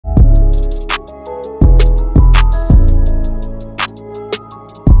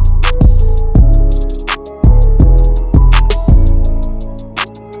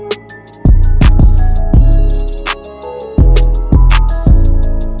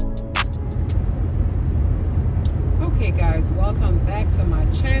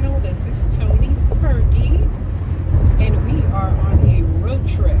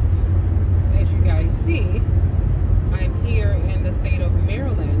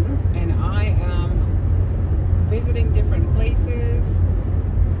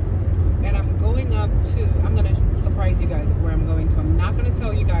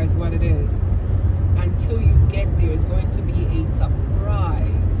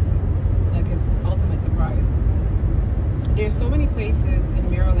there's so many places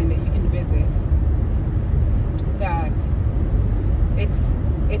in Maryland that you can visit that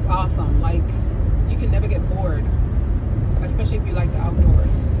it's awesome. Like, you can never get bored, especially if you like the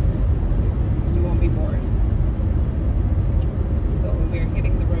outdoors. You won't be bored. So we're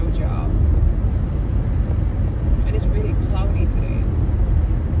hitting the road, y'all. And it's really cloudy today.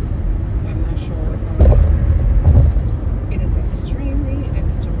 I'm not sure what's going on. It is extremely,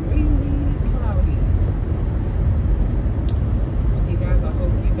 extremely cloudy. Okay, guys, I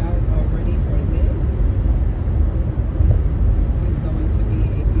hope you guys are ready for this. It's going to be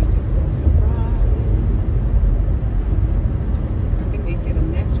a beautiful surprise. I think they say the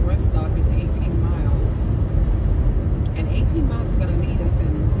next rest stop is 18 miles. And 18 miles is going to lead us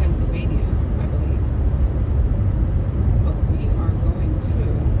in Pennsylvania, I believe. But we are going to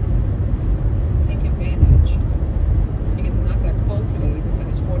take advantage because it's not that cold today. They said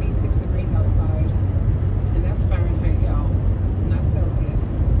it's 46 degrees outside. And that's Fahrenheit, y'all, not Celsius.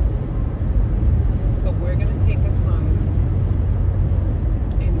 So we're going to take the time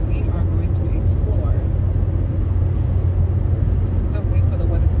and we are going to explore. Don't wait for the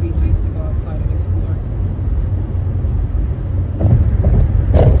weather to be nice to go outside and explore.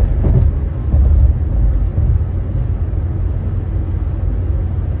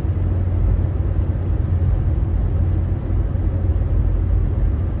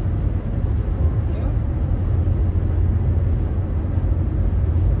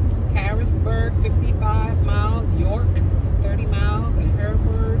 Harrisburg, 55 miles. York, 30 miles. And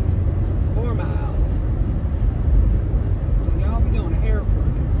Hereford, 4 miles. So y'all be going to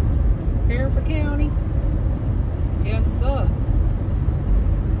Hereford. Hereford County? Yes, sir.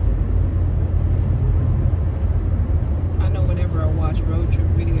 I know whenever I watch road trip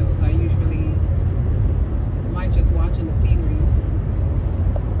videos, I usually might just watching the sceneries.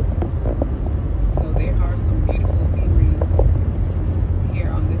 So there are some beautiful sceneries here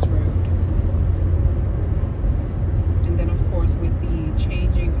on this road. And then of course with the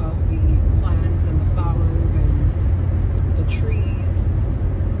changing of the plants and the flowers and the trees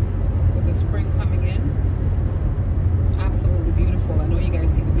with the spring coming in, absolutely beautiful. I know you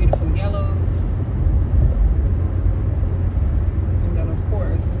guys see the beautiful yellows. And then of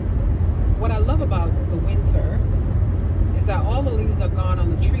course, what I love about the winter is that all the leaves are gone on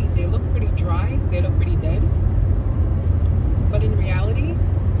the trees. They look pretty dry, they look pretty dead. But in reality,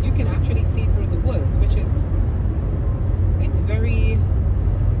 you can actually see through the woods, which is, it's very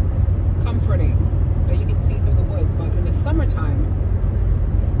comforting that you can see through the woods. But in the summertime,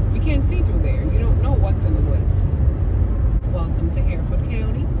 you can't see through there. You don't know what's in the woods. So welcome to Hereford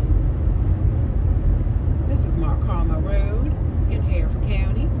County. This is Mark Carmel Road in Hereford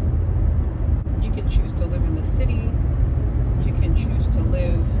County. You can choose to live in the city. You can choose to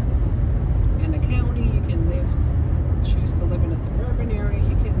live in the county. You can choose to live in a suburban area.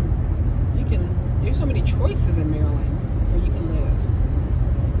 You can there's so many choices in Maryland where you can live.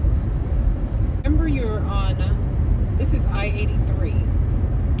 Remember, you're on, this is I-83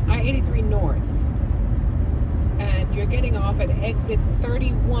 North, and you're getting off at exit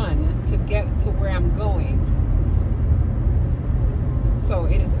 31 to get to where I'm going. So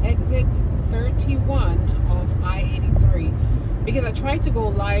it is exit 31 of I-83, because I tried to go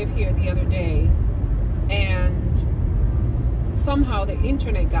live here the other day and somehow the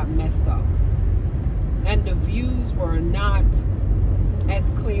internet got messed up and the views were not as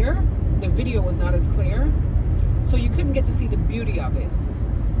clear. The video was not as clear, so you couldn't get to see the beauty of it.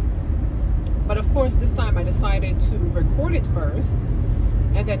 But of course, this time I decided to record it first,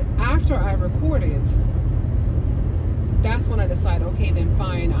 and then after I record it, that's when I decided, okay, then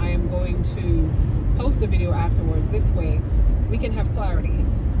fine, I am going to post the video afterwards. This way we can have clarity.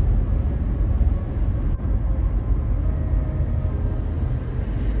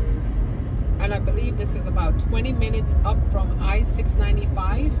 And I believe this is about 20 minutes up from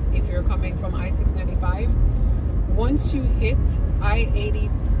I-695 if you're coming from I-695. Once you hit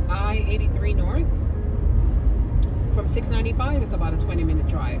I-83 North, from 695, it's about a 20-minute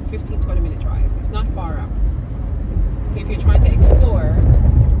drive, 15-20-minute drive. It's not far up. So if you're trying to explore,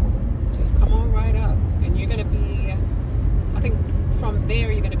 just come on right up. And you're going to be, I think from there,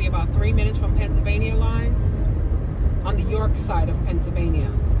 you're going to be about 3 minutes from Pennsylvania line on the York side of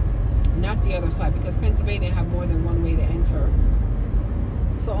Pennsylvania. Not the other side, because Pennsylvania have more than one way to enter.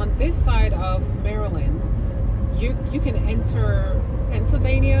 So on this side of Maryland, you can enter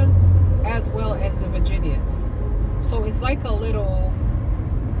Pennsylvania as well as the Virginias. So it's like a little,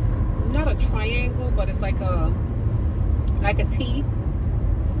 not a triangle, but it's like a T.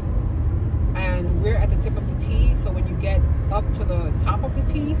 And we're at the tip of the T. So when you get up to the top of the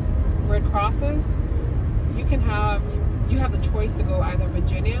T, where it crosses, you you have the choice to go either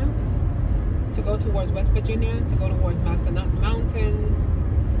Virginia, to go towards West Virginia, to go towards Massanutten Mountains,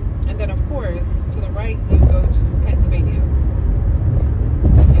 and then of course to the right you go to Pennsylvania,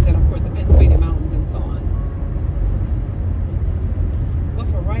 and then of course the Pennsylvania mountains and so on. But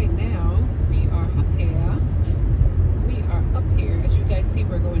for right now, we are up here. We are up here. As you guys see,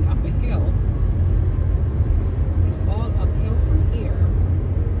 we're going up a hill. It's all uphill from here.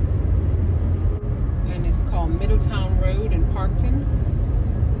 And it's called Middletown Road in Parkton,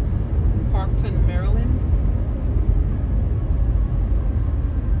 Maryland.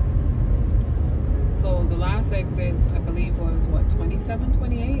 So the last exit, I believe, was what, 27,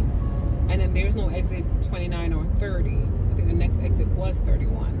 28? And then there's no exit 29 or 30. I think the next exit was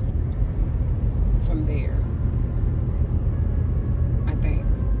 31 from there. I think.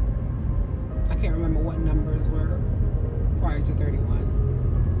 I can't remember what numbers were prior to 31.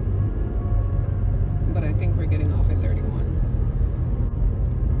 But I think we're getting off at 31.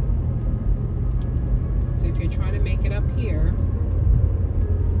 So if you're trying to make it up here,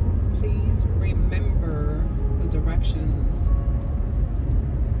 please remember the directions,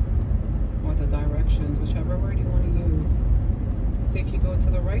 or the directions, whichever word you want to use. So if you go to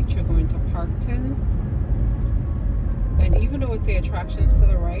the right, you're going to Parkton. And even though it says attractions to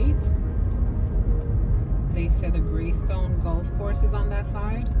the right, they said the Greystone Golf Course is on that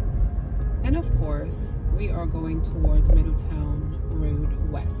side. And of course, we are going towards Middletown Road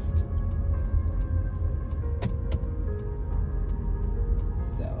West.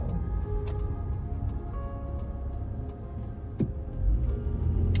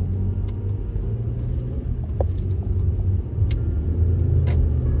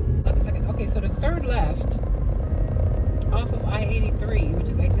 So the third left off of I-83, which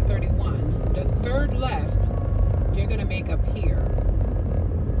is exit 31, the third left you're going to make up here.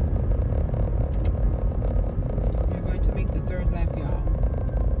 You're going to make the third left, y'all,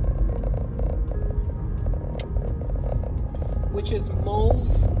 which is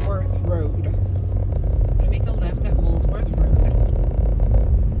Molesworth Road. You're going to make a left at Molesworth Road.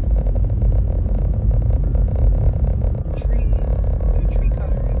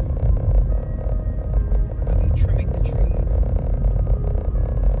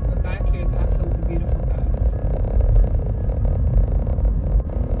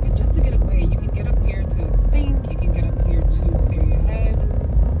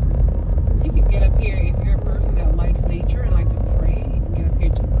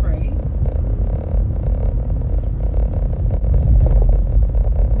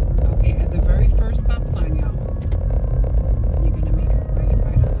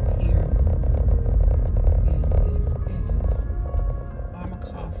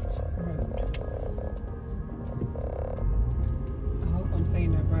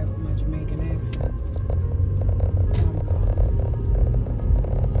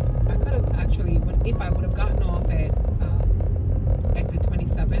 If I would have gotten off at exit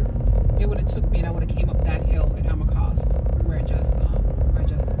 27, it would have took me and I would have came up that hill at Amacost, where I just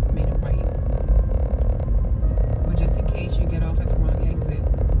made it right. But just in case you get off at the wrong exit,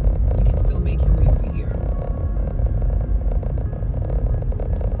 you can still make your way over here.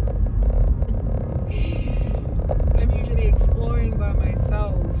 I'm usually exploring by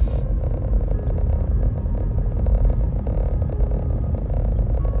myself.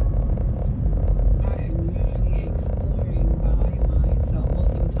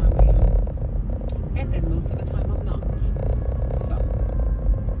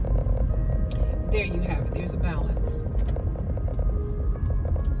 There you have it. There's a balance.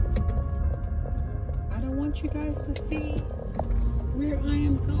 I don't want you guys to see where I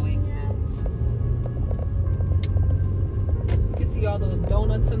am going at. You can see all those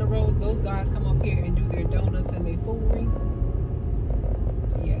donuts in the roads. Those guys come up here and do their donuts and their foolery.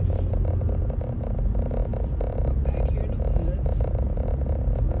 Yes. We're back here in the woods.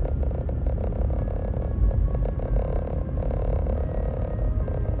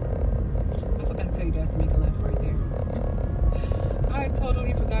 You guys to make a left right there. I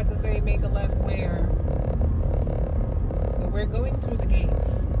totally forgot to say make a left where. But we're going through the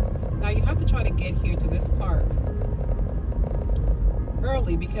gates. Now you have to try to get here to this park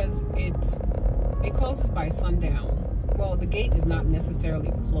early because it closes by sundown. Well, the gate is not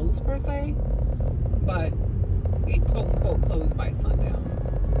necessarily closed per se, but it quote unquote closed by sundown.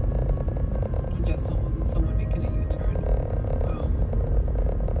 I'm just someone making a U-turn.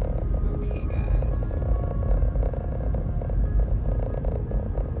 Okay, guys.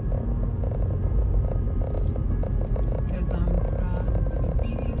 Because I'm proud to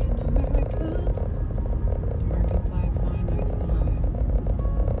be an American. American flag flying nice and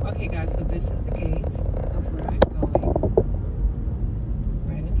high. Okay, guys, so this is the gate of where I'm going.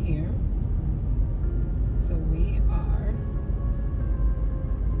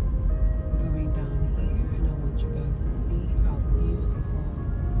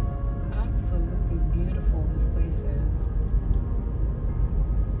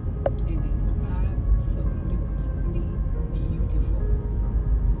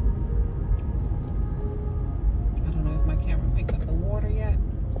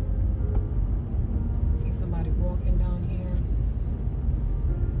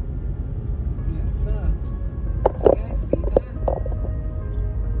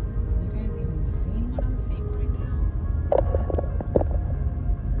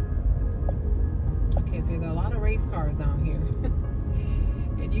 race cars down here.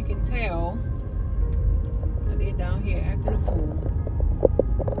 And you can tell that they're down here acting a fool.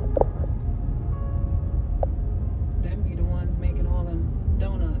 Them be the ones making all them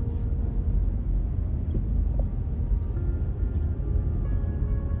donuts.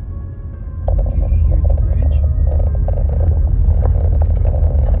 Okay, here's the bridge.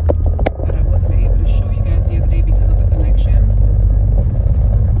 But I wasn't able to show you guys the other day because of the connection.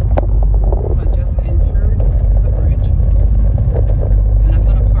 So I just entered the bridge. And I'm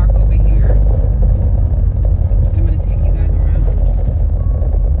gonna park over here. I'm gonna take you guys around.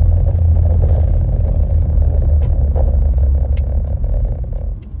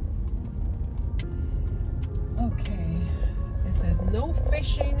 Okay, it says no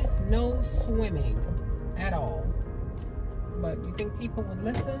fishing, no swimming at all. But you think people would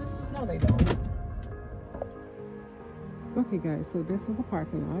listen? No, they don't. Okay guys, so this is a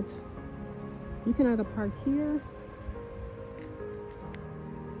parking lot. You can either park here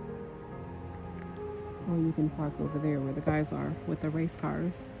or you can park over there where the guys are with the race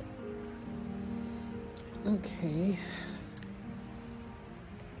cars. Okay.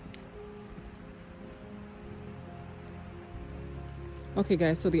 Okay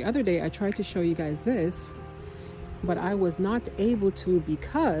guys, so the other day I tried to show you guys this, but I was not able to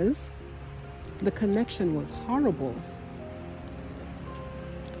because the connection was horrible.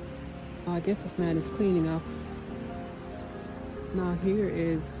 I guess this man is cleaning up. Now here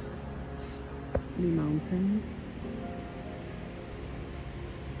is the mountains.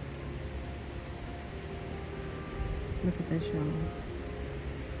 Look at this, y'all.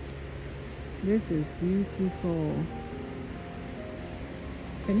 This is beautiful.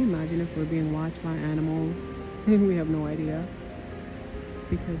 Can you imagine if we're being watched by animals and we have no idea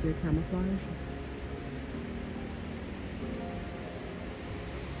because they're camouflaged?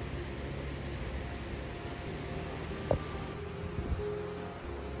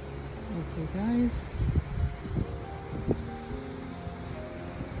 Okay guys,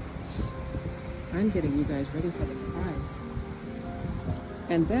 I'm getting you guys ready for the surprise,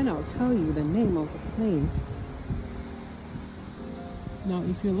 and then I'll tell you the name of the place. Now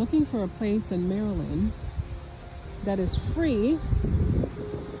if you're looking for a place in Maryland that is free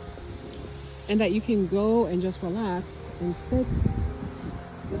and that you can go and just relax and sit,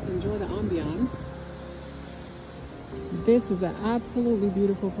 just enjoy the ambiance, this is an absolutely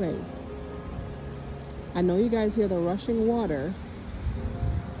beautiful place. I know you guys hear the rushing water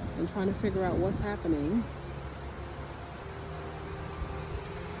and trying to figure out what's happening.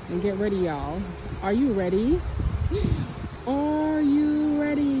 And get ready, y'all. Are you ready? Are you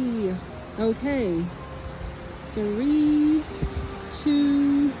ready? Okay. 3,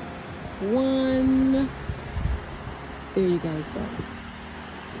 2, 1. There you guys go.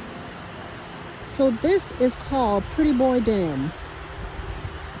 So this is called Pretty Boy Dam.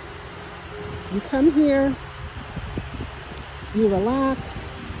 You come here, you relax,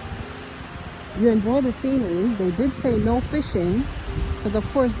 you enjoy the scenery. They did say no fishing, because of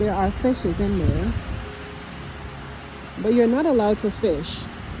course there are fishes in there. But you're not allowed to fish.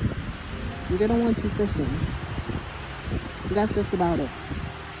 They don't want you fishing. That's just about it.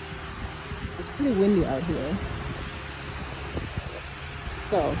 It's pretty windy out here.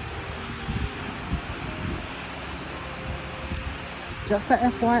 So, just a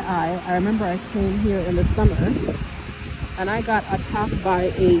FYI, I remember I came here in the summer and I got attacked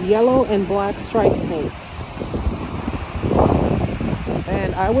by a yellow and black striped snake.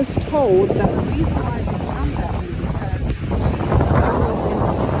 And I was told that the reason why it jumped at me because I was in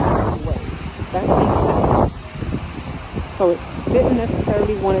its pathway. That makes sense. So it didn't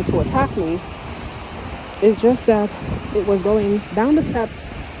necessarily want it to attack me. It's just that it was going down the steps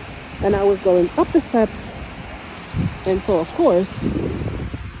and I was going up the steps. And so of course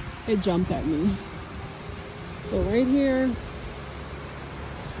it jumped at me. So right here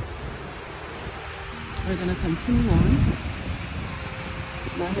we're gonna continue on.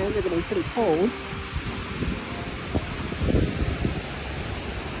 My hands are getting pretty cold.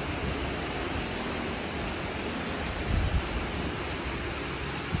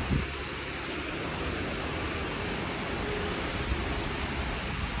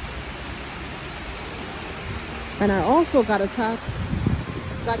 And I also got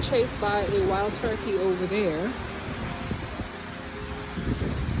chased by a wild turkey over there.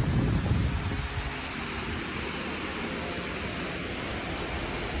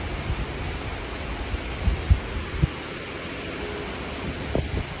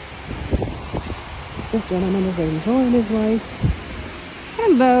 This gentleman is enjoying his life.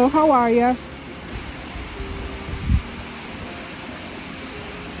 Hello, how are you?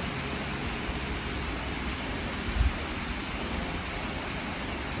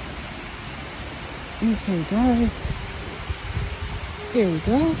 Okay, guys. Here we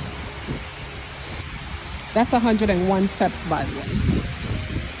go. That's 101 steps, by the way.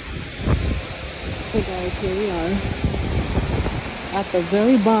 So guys, here we are at the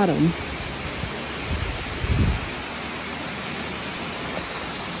very bottom.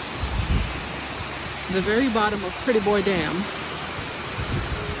 The very bottom of Pretty Boy Dam.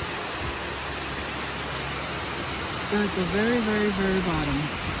 We're at the very, very, very bottom.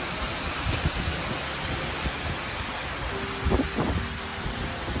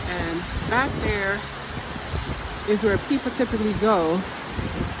 And back there is where people typically go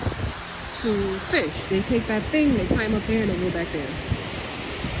to fish. They take that thing, they climb up there, and they go back there.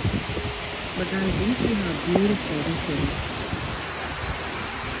 But guys, you see how beautiful this is.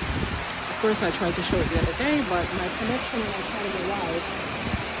 Of course, I tried to show it the other day, but my connection when I tried to go live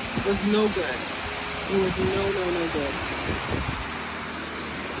was no good. It was no good.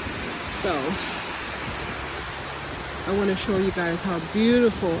 So, I want to show you guys how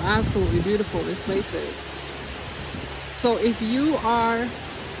beautiful, absolutely beautiful this place is. So if you are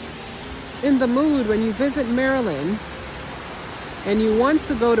in the mood when you visit Maryland and you want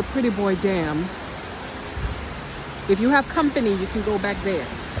to go to Pretty Boy Dam, if you have company, you can go back there.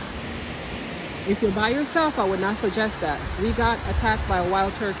 If you're by yourself, I would not suggest that. We got attacked by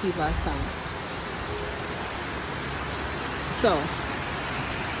wild turkeys last time. So,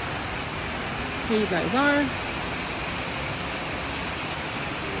 here you guys are.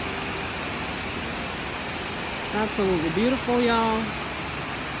 Absolutely beautiful, y'all.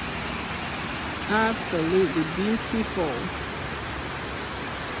 Absolutely beautiful.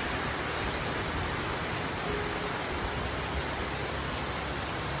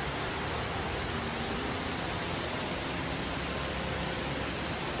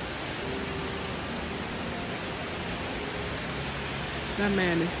 That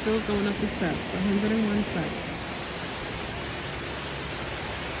man is still going up the steps, 101 steps.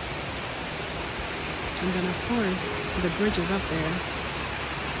 And then of course, the bridge is up there.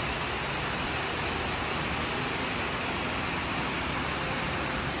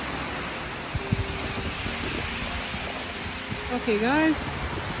 Okay guys,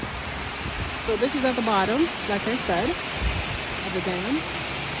 so this is at the bottom, like I said, of the dam.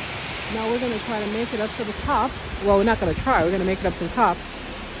 Now we're gonna try to make it up to the top. Well, we're not gonna try, we're gonna make it up to the top,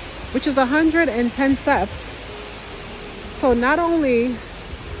 which is 110 steps. So not only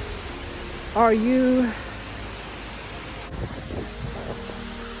are you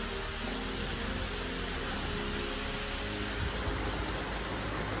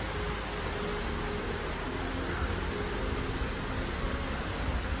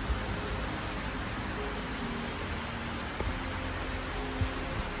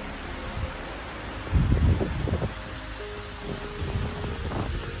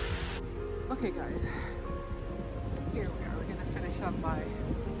okay guys, here we are. We're gonna finish up by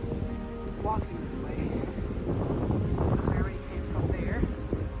walking this way because we already came from there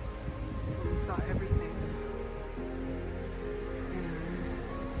and we saw everything, and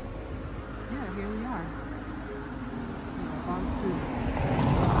yeah, here we are. We're about to,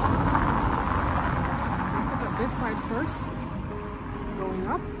 let's look at this side first, going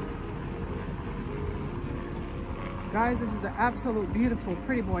up. Guys, this is the absolute beautiful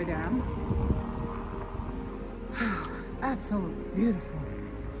Pretty Boy Dam. Absolute beautiful.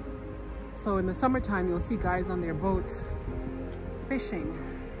 So in the summertime, you'll see guys on their boats fishing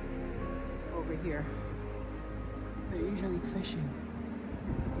over here. They're usually fishing.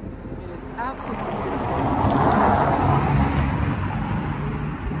 It is absolutely beautiful.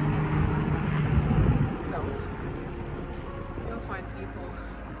 So you'll find people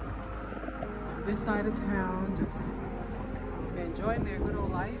on this side of town just enjoying their good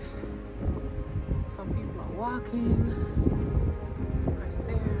old life. Some people are walking right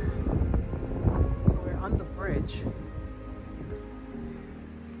there. So we're on the bridge.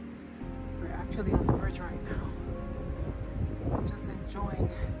 We're actually on the bridge right now. Just enjoying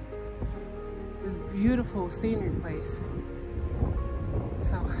this beautiful scenery place.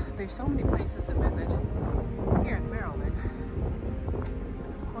 So there's so many places to visit here in Maryland.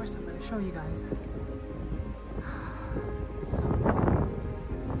 And of course I'm going to show you guys.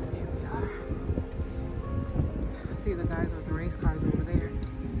 See the guys with the race cars over there.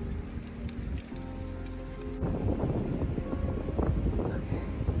 Okay.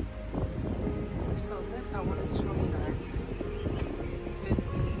 So this I wanted to show you guys is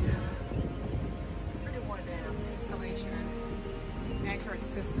the Pretty Boy Dam installation anchoring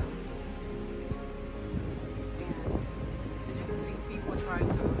system. And as you can see, people try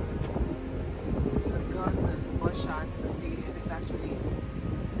to use guns and butt shots to see if it's actually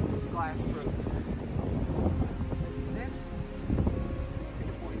glass roof. This is it.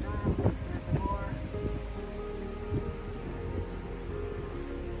 Peter Boy Dam Reservoir.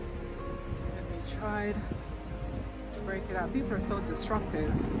 And they tried to break it out. People are so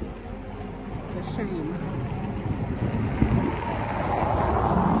destructive. It's a shame.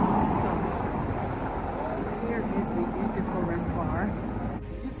 So here is the beautiful reservoir.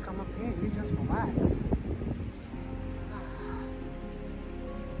 You just come up here and you just relax.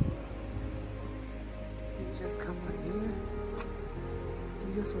 Just come right here,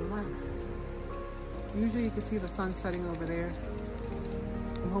 you just relax. Usually you can see the sun setting over there.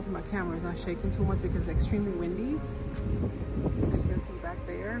 I'm hoping my camera is not shaking too much because it's extremely windy. As you can see back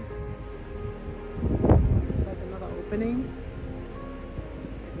there, it's like another opening.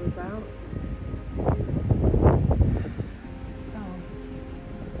 It goes out. So,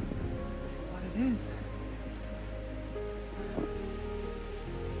 this is what it is.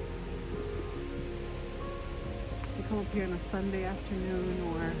 Come up here on a Sunday afternoon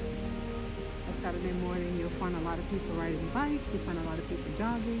or a Saturday morning, you'll find a lot of people riding bikes, you'll find a lot of people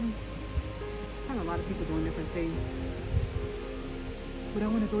jogging, you'll find a lot of people doing different things. But I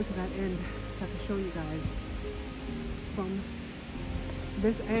want to go to that end so I can show you guys from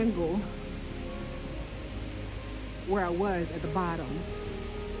this angle where I was at the bottom,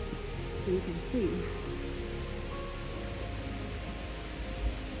 so you can see.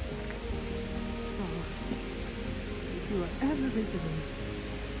 If you are ever visiting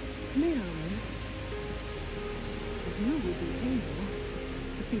Maryland, you will be able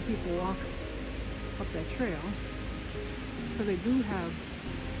to see people walk up that trail, because they do have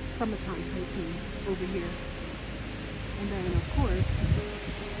summertime hiking over here. And then of course,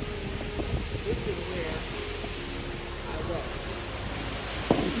 this is where I was.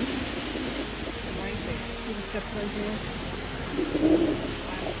 Right there. See the steps right there?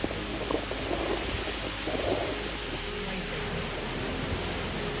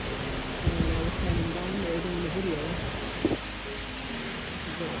 Video. This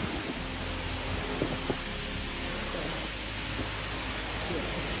is it. So, yeah.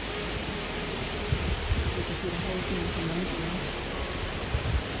 You can see the whole thing from right there.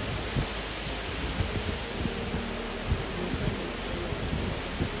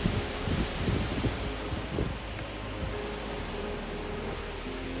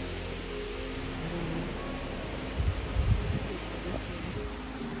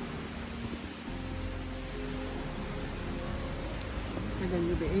 And then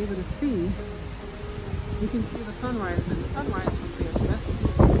you'll be able to see, you can see the sunrise, and the sunrise from there, so that's the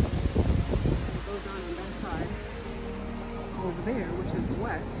east. It goes down on that side over there, which is the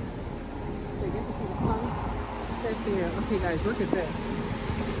west. So you get to see the sun set there. Okay guys, look at this.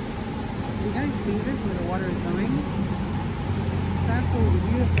 Do you guys see this where the water is going? It's absolutely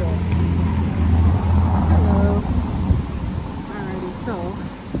beautiful. Hello. Alrighty, so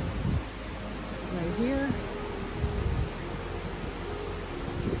right here.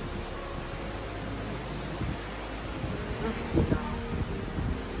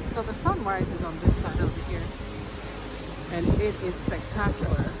 So the sunrise is on this side over here, and it is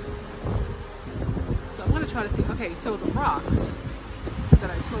spectacular. So I'm going to try to see, okay, so the rocks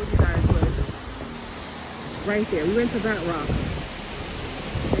that I told you guys was right there. We went to that rock,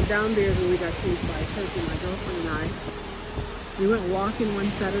 and down there where we got chased by a turkey, my girlfriend and I. We went walking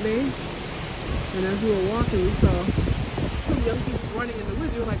one Saturday, and as we were walking, we saw two young people running in the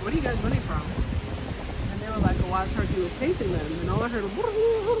woods. We were like, what are you guys running from? Like a wild turkey was chasing them, and all I heard was,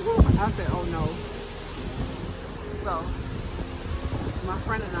 I said, oh no. So my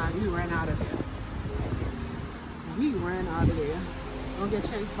friend and I, we ran out of there. We ran out of there. Don't get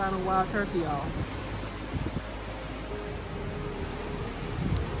chased by no wild turkey, y'all.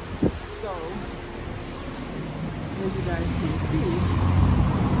 So as you guys can see,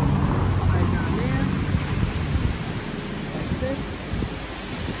 right down there, that's it.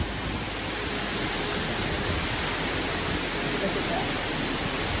 Look at that.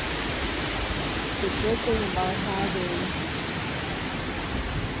 The good thing about having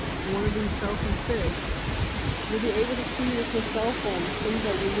one of these selfie sticks, you'll be able to see with your cell phone things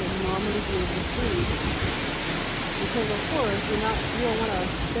that you wouldn't normally be able to see. Because of course, you don't want to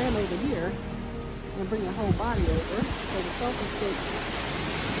stand over here and bring your whole body over. So the selfie stick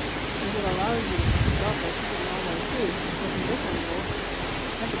is what allows you to drop that you can normally see. So from this angle,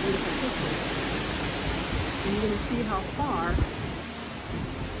 that's a beautiful picture. And you're going to see how far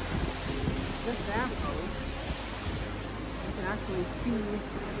this dam goes. You can actually see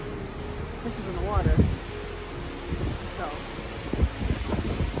fishes in the water. So,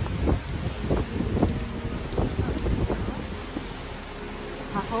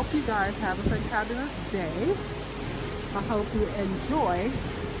 hope you guys have a fantabulous day. I hope you enjoy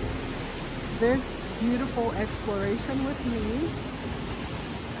this beautiful exploration with me.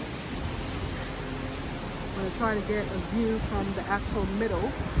 I'm going to try to get a view from the actual middle.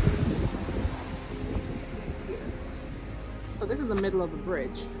 Let's see here. So this is the middle of the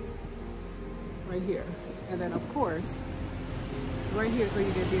bridge, right here. And then of course, right here is where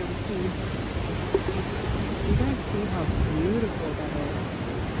you're going to be able to see. Do you guys see how beautiful that is?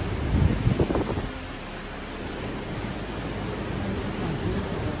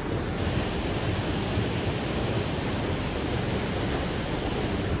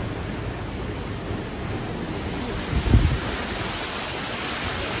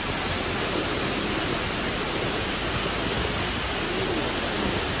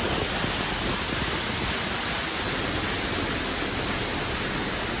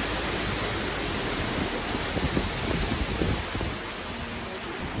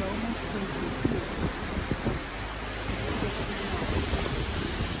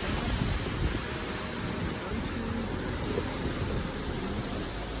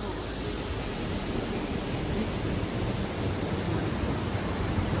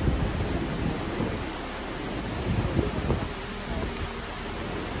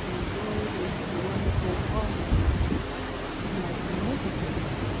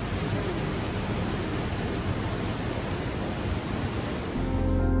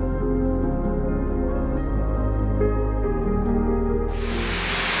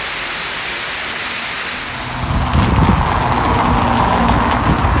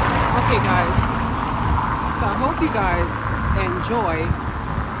 So I hope you guys enjoy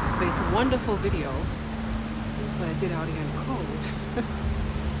this wonderful video that I did out here in the cold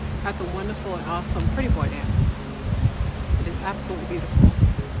at the wonderful and awesome Pretty Boy Dam. It is absolutely beautiful.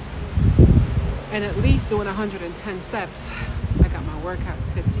 And at least doing 110 steps, I got my workout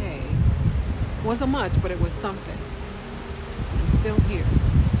today. Wasn't much, but it was something. I'm still here,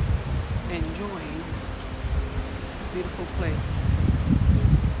 enjoying this beautiful place.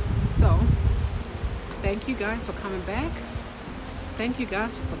 So, thank you guys for coming back. Thank you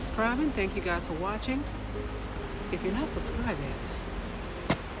guys for subscribing. Thank you guys for watching. If you're not subscribed yet,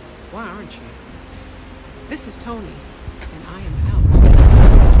 why aren't you? This is Tony, and I am out.